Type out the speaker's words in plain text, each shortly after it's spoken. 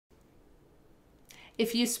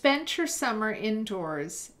If you spent your summer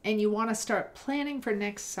indoors and you want to start planning for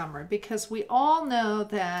next summer, because we all know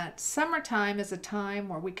that summertime is a time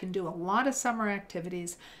where we can do a lot of summer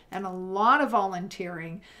activities and a lot of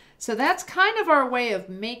volunteering. So that's kind of our way of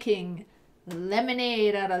making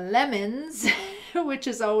lemonade out of lemons, which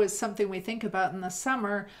is always something we think about in the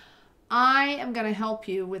summer. I am going to help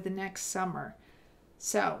you with the next summer.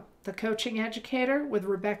 So, the Coaching Educator with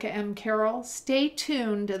Rebecca M. Carroll. Stay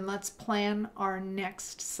tuned and let's plan our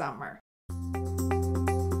next summer.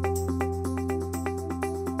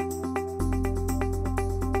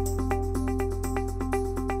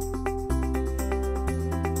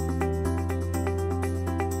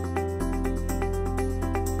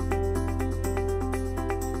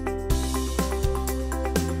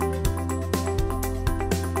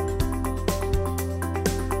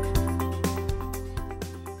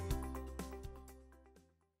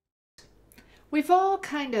 We've all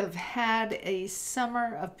kind of had a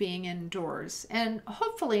summer of being indoors, and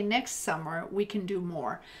hopefully next summer we can do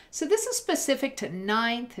more. So this is specific to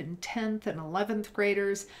 9th and 10th and 11th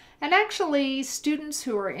graders, and actually students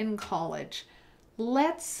who are in college.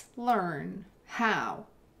 Let's learn how.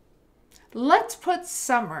 Let's put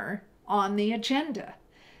summer on the agenda.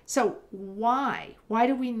 So why? Why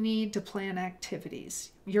do we need to plan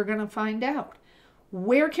activities? You're going to find out.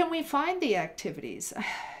 Where can we find the activities?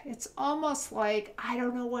 It's almost like, I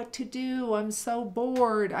don't know what to do. I'm so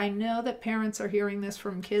bored. I know that parents are hearing this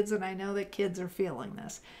from kids, and I know that kids are feeling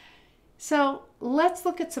this. So let's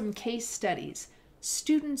look at some case studies.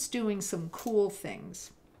 Students doing some cool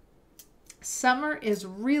things. Summer is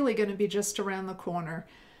really going to be just around the corner,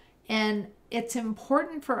 and it's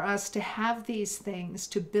important for us to have these things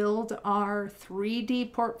to build our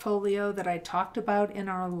 3D portfolio that I talked about in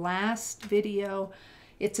our last video.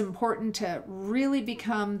 It's important to really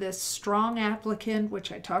become this strong applicant,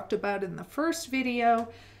 which I talked about in the first video.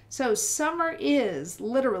 So summer is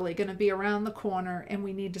literally going to be around the corner, and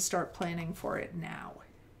we need to start planning for it now.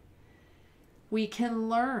 We can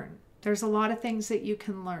learn. There's a lot of things that you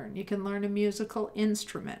can learn. You can learn a musical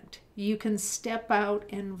instrument. You can step out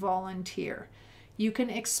and volunteer. You can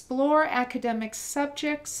explore academic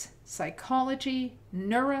subjects, psychology,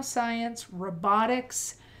 neuroscience,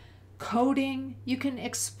 robotics, coding. You can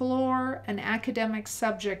explore an academic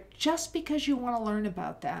subject just because you want to learn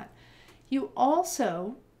about that. You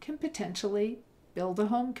also can potentially build a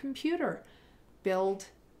home computer, build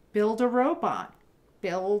a robot,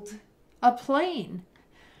 build a plane,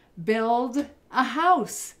 build a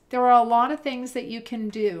house. There are a lot of things that you can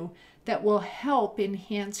do that will help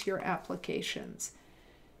enhance your applications.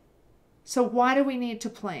 So why do we need to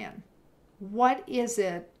plan? What is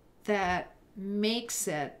it that makes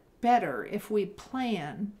it better if we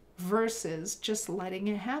plan versus just letting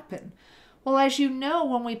it happen? Well, as you know,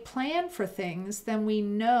 when we plan for things, then we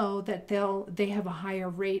know that they have a higher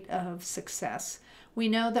rate of success. We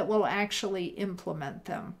know that we'll actually implement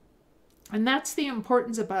them. And that's the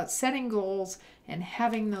importance about setting goals and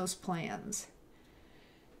having those plans.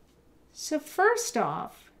 So first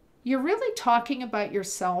off, you're really talking about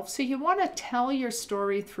yourself. So you want to tell your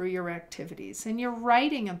story through your activities, and you're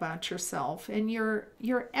writing about yourself, and your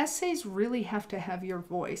essays really have to have your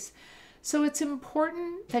voice. So it's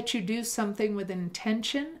important that you do something with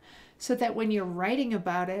intention so that when you're writing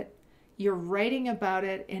about it, you're writing about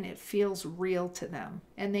it and it feels real to them,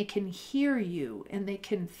 and they can hear you and they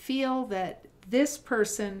can feel that this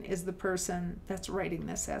person is the person that's writing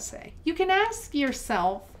this essay. You can ask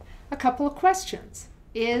yourself a couple of questions.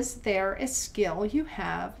 Is there a skill you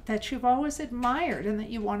have that you've always admired and that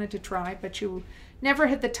you wanted to try, but you never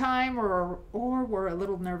had the time or were a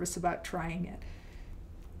little nervous about trying it?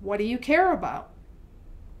 What do you care about?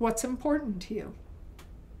 What's important to you?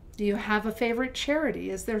 Do you have a favorite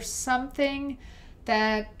charity? Is there something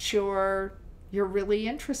that you're really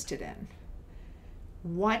interested in?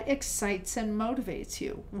 What excites and motivates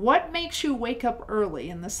you? What makes you wake up early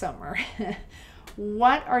in the summer?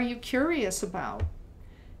 What are you curious about?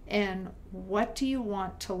 And what do you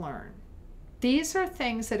want to learn? These are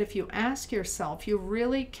things that if you ask yourself, you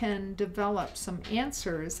really can develop some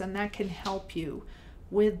answers, and that can help you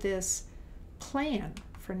with this plan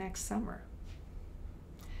for next summer.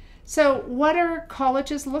 So what are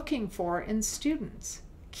colleges looking for in students?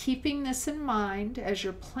 Keeping this in mind as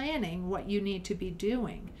you're planning what you need to be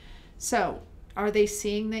doing. So are they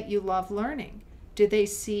seeing that you love learning? Do they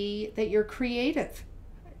see that you're creative?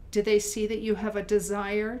 Do they see that you have a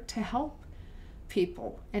desire to help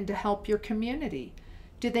people and to help your community?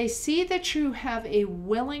 Do they see that you have a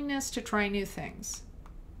willingness to try new things?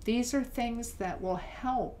 These are things that will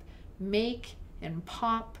help make and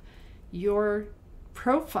pop your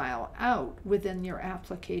profile out within your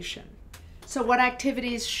application. So what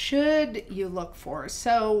activities should you look for?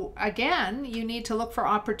 So again, you need to look for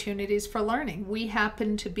opportunities for learning. We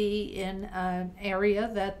happen to be in an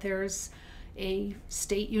area that there's a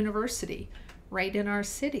state university right in our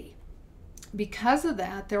city. Because of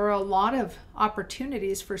that, there are a lot of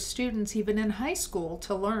opportunities for students, even in high school,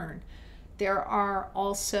 to learn. There are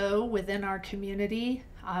also within our community,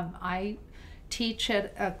 I teach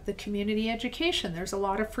at the community education. There's a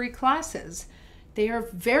lot of free classes. They are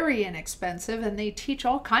very inexpensive and they teach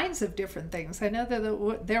all kinds of different things. I know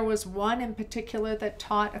that there was one in particular that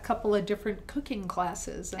taught a couple of different cooking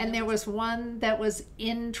classes, and there was one that was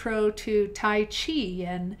intro to Tai Chi.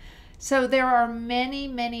 And so there are many,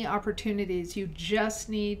 many opportunities. You just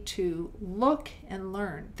need to look and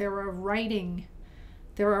learn. There are writing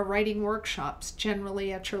workshops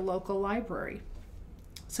generally at your local library.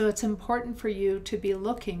 So it's important for you to be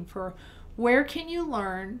looking for where can you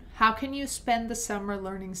learn, how can you spend the summer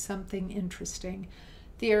learning something interesting.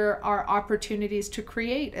 There are opportunities to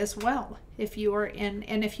create as well. If you are in,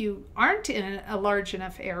 and if you aren't in a large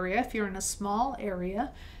enough area, if you're in a small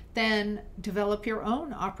area, then develop your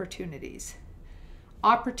own opportunities.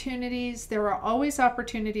 There are always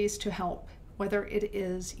opportunities to help, whether it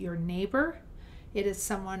is your neighbor, it is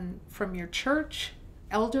someone from your church,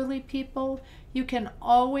 elderly people. You can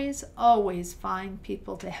always find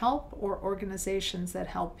people to help or organizations that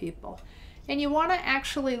help people. And you want to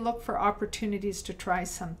actually look for opportunities to try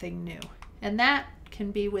something new. And that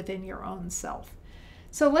can be within your own self.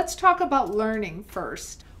 So let's talk about learning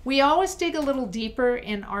first. We always dig a little deeper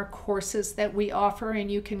in our courses that we offer, and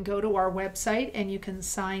you can go to our website and you can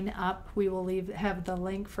sign up. We will have the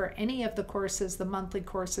link for any of the courses, the monthly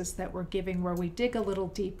courses that we're giving, where we dig a little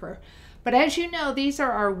deeper. But as you know, these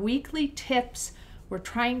are our weekly tips. We're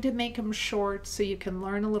trying to make them short so you can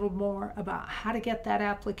learn a little more about how to get that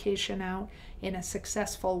application out in a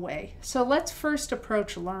successful way. So let's first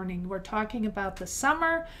approach learning. We're talking about the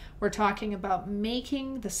summer. We're talking about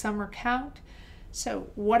making the summer count. So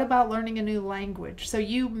what about learning a new language? So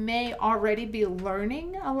you may already be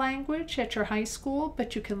learning a language at your high school,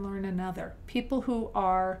 but you can learn another. People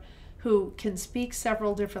who can speak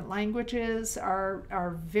several different languages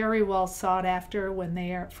are very well sought after when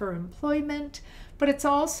they are for employment, but it's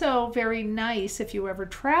also very nice if you ever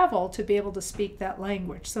travel to be able to speak that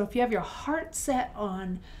language. So if you have your heart set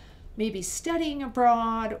on maybe studying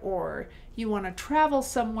abroad or you want to travel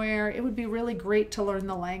somewhere, it would be really great to learn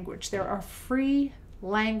the language. There are free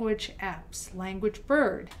language apps, Language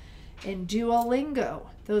Bird and Duolingo.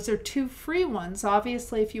 Those are two free ones.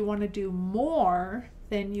 Obviously, if you want to do more,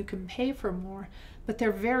 then you can pay for more, but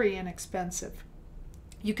they're very inexpensive.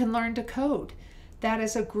 You can learn to code. That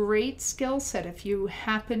is a great skill set if you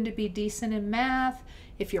happen to be decent in math,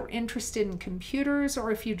 if you're interested in computers, or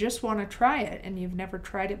if you just want to try it and you've never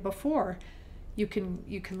tried it before. You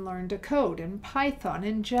can learn to code in Python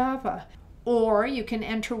and Java, or you can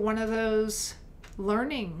enter one of those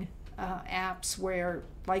learning apps where,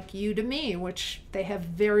 like Udemy, which they have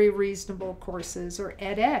very reasonable courses, or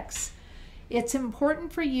edX. It's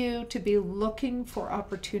important for you to be looking for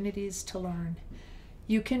opportunities to learn.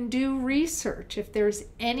 You can do research. If there's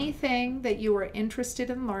anything that you are interested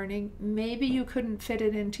in learning, maybe you couldn't fit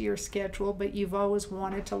it into your schedule, but you've always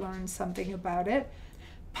wanted to learn something about it.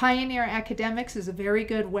 Pioneer Academics is a very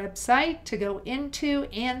good website to go into.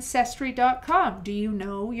 Ancestry.com. Do you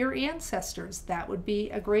know your ancestors? That would be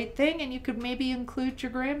a great thing, and you could maybe include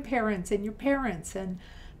your grandparents and your parents, and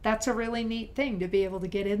that's a really neat thing to be able to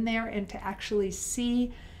get in there and to actually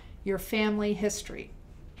see your family history.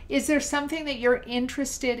 Is there something that you're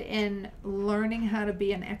interested in learning how to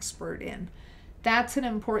be an expert in? That's an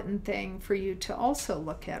important thing for you to also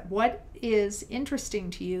look at. What is interesting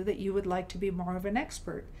to you that you would like to be more of an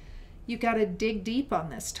expert? You got to dig deep on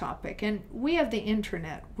this topic. And we have the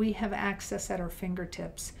internet. We have access at our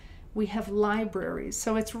fingertips. We have libraries.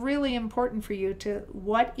 So it's really important for you to,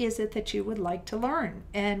 what is it that you would like to learn,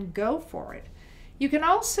 and go for it. You can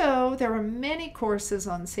also, there are many courses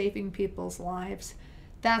on saving people's lives.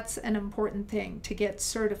 That's an important thing, to get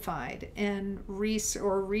certified and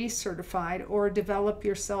recertified or develop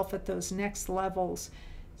yourself at those next levels.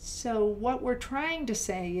 So what we're trying to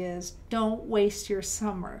say is, don't waste your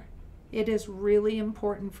summer. It is really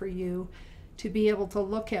important for you to be able to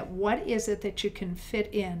look at what is it that you can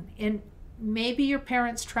fit in. And maybe your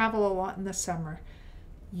parents travel a lot in the summer.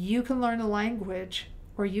 You can learn a language,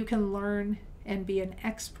 or you can learn and be an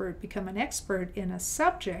expert, become an expert in a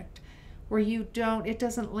subject where it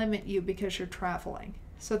doesn't limit you because you're traveling.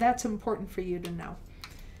 So that's important for you to know.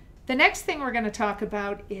 The next thing we're going to talk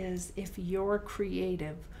about is, if you're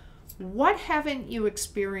creative, What haven't you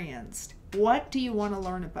experienced? What do you want to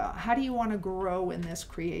learn about? How do you want to grow in this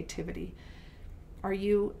creativity? Are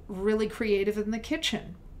you really creative in the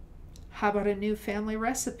kitchen? How about a new family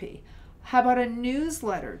recipe? How about a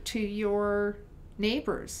newsletter to your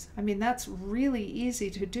neighbors? I mean, that's really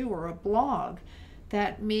easy to do, or a blog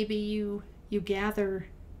that maybe you gather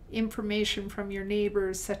information from your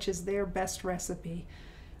neighbors, such as their best recipe.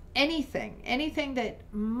 Anything that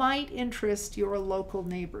might interest your local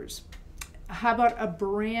neighbors. How about a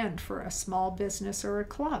brand for a small business or a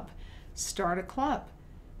club? Start a club.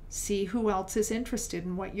 See who else is interested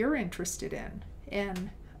in what you're interested in. And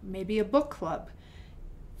maybe a book club.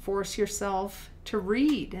 Force yourself to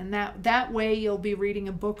read, and that way you'll be reading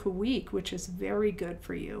a book a week, which is very good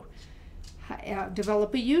for you.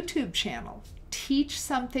 Develop a YouTube channel. Teach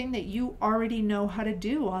something that you already know how to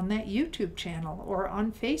do on that YouTube channel or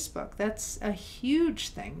on Facebook. That's a huge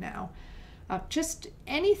thing now. Just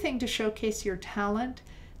anything to showcase your talent,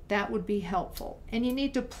 that would be helpful. And you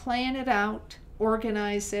need to plan it out,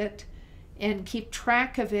 organize it, and keep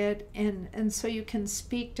track of it, and so you can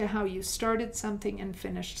speak to how you started something and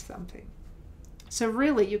finished something. So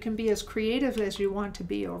really, you can be as creative as you want to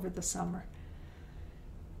be over the summer.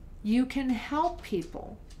 You can help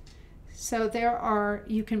people. So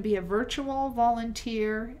you can be a virtual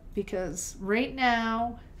volunteer, because right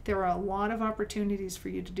now there are a lot of opportunities for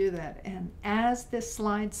you to do that. And as this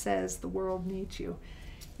slide says, the world needs you.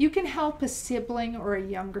 You can help a sibling or a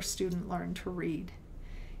younger student learn to read.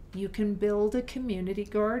 You can build a community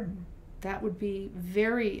garden. That would be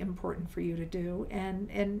very important for you to do.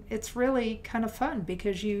 And it's really kind of fun,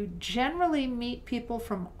 because you generally meet people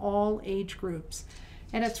from all age groups.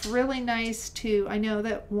 And it's really nice I know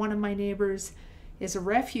that one of my neighbors is a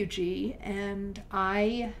refugee, and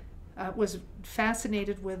I was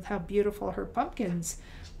fascinated with how beautiful her pumpkins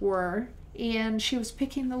were. And she was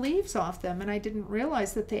picking the leaves off them, and I didn't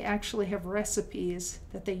realize that they actually have recipes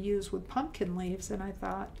that they use with pumpkin leaves. And I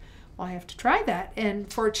thought, well, I have to try that.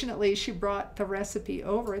 And fortunately, she brought the recipe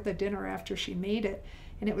over the dinner after she made it,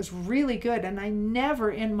 and it was really good. And I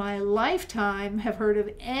never in my lifetime have heard of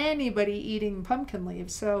anybody eating pumpkin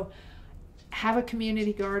leaves. So have a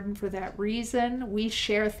community garden for that reason. We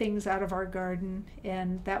share things out of our garden,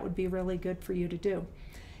 and that would be really good for you to do.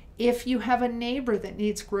 If you have a neighbor that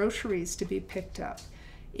needs groceries to be picked up,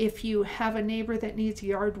 if you have a neighbor that needs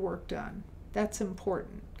yard work done, that's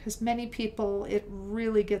important, because many people, it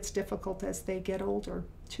really gets difficult as they get older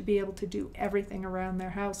to be able to do everything around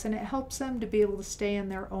their house, and it helps them to be able to stay in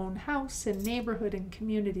their own house and neighborhood and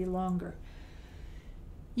community longer.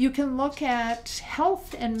 You can look at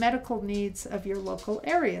health and medical needs of your local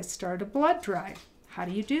area. Start a blood drive. How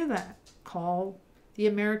do you do that? Call the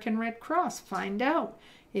American Red Cross. Find out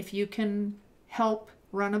if you can help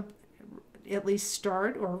at least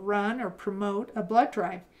start or run or promote a blood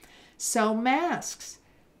drive. Sew masks.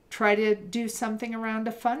 Try to do something around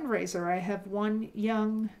a fundraiser. I have one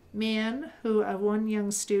young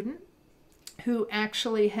student who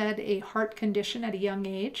actually had a heart condition at a young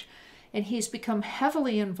age, and he's become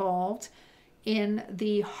heavily involved in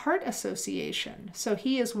the Heart Association. So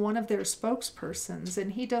he is one of their spokespersons,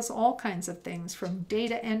 and he does all kinds of things, from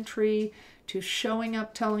data entry to showing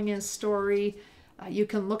up, telling his story. You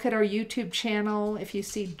can look at our YouTube channel. If you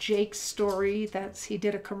see Jake's story, he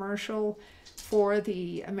did a commercial for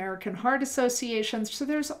the American Heart Association. So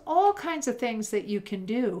there's all kinds of things that you can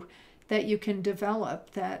do, that you can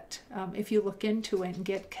develop, that if you look into it and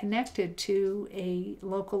get connected to a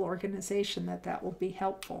local organization, that will be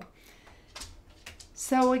helpful.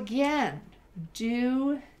 So again,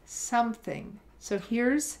 do something. So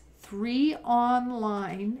here's 3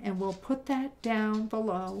 online, and we'll put that down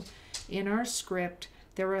below in our script.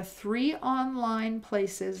 There are 3 online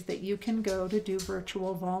places that you can go to do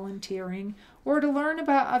virtual volunteering or to learn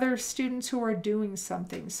about other students who are doing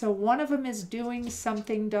something. So one of them is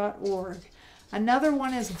doingsomething.org. Another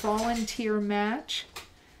one is Volunteer Match.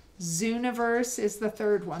 Zooniverse is the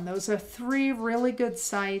third one. Those are 3 really good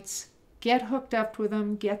sites. Get hooked up with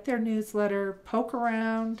them, get their newsletter, poke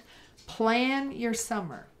around, plan your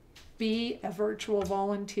summer. Be a virtual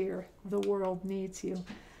volunteer. The world needs you.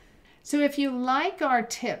 So if you like our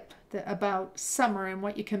tip about summer and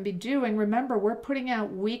what you can be doing, remember, we're putting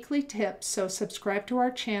out weekly tips, so subscribe to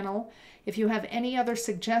our channel. If you have any other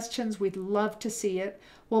suggestions, we'd love to see it.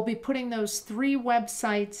 We'll be putting those 3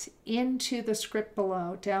 websites into the script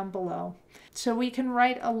down below. So we can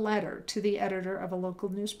write a letter to the editor of a local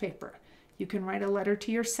newspaper. You can write a letter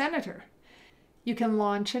to your senator. You can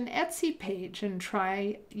launch an Etsy page and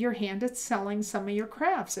try your hand at selling some of your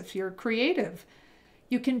crafts if you're creative.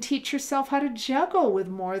 You can teach yourself how to juggle with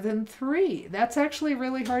more than 3. That's actually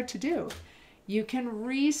really hard to do. You can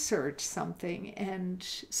research something and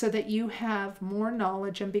so that you have more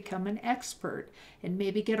knowledge and become an expert, and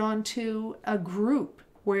maybe get onto a group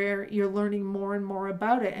where you're learning more and more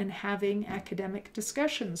about it and having academic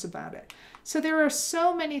discussions about it. So there are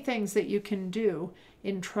so many things that you can do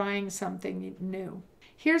in trying something new.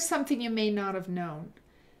 Here's something you may not have known.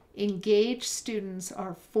 Engaged students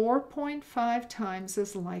are 4.5 times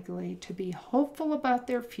as likely to be hopeful about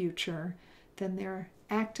their future than their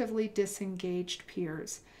actively disengaged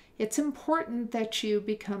peers. It's important that you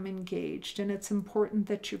become engaged, and it's important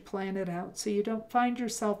that you plan it out so you don't find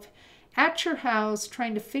yourself at your house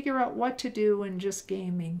trying to figure out what to do and just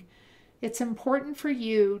gaming. It's important for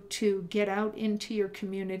you to get out into your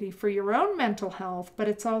community for your own mental health, but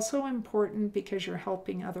it's also important because you're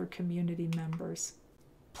helping other community members.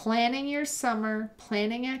 Planning your summer,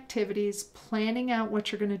 planning activities, planning out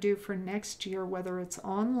what you're going to do for next year, whether it's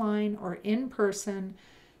online or in person,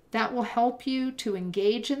 that will help you to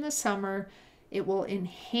engage in the summer. It will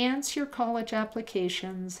enhance your college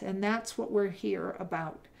applications, and that's what we're here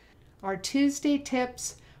about. Our Tuesday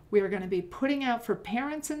tips, we are going to be putting out for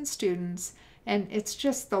parents and students, and it's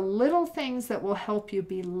just the little things that will help you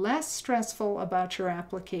be less stressful about your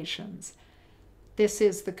applications. This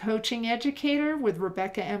is the Coaching Educator with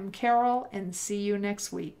Rebecca M. Carroll, and see you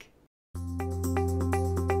next week.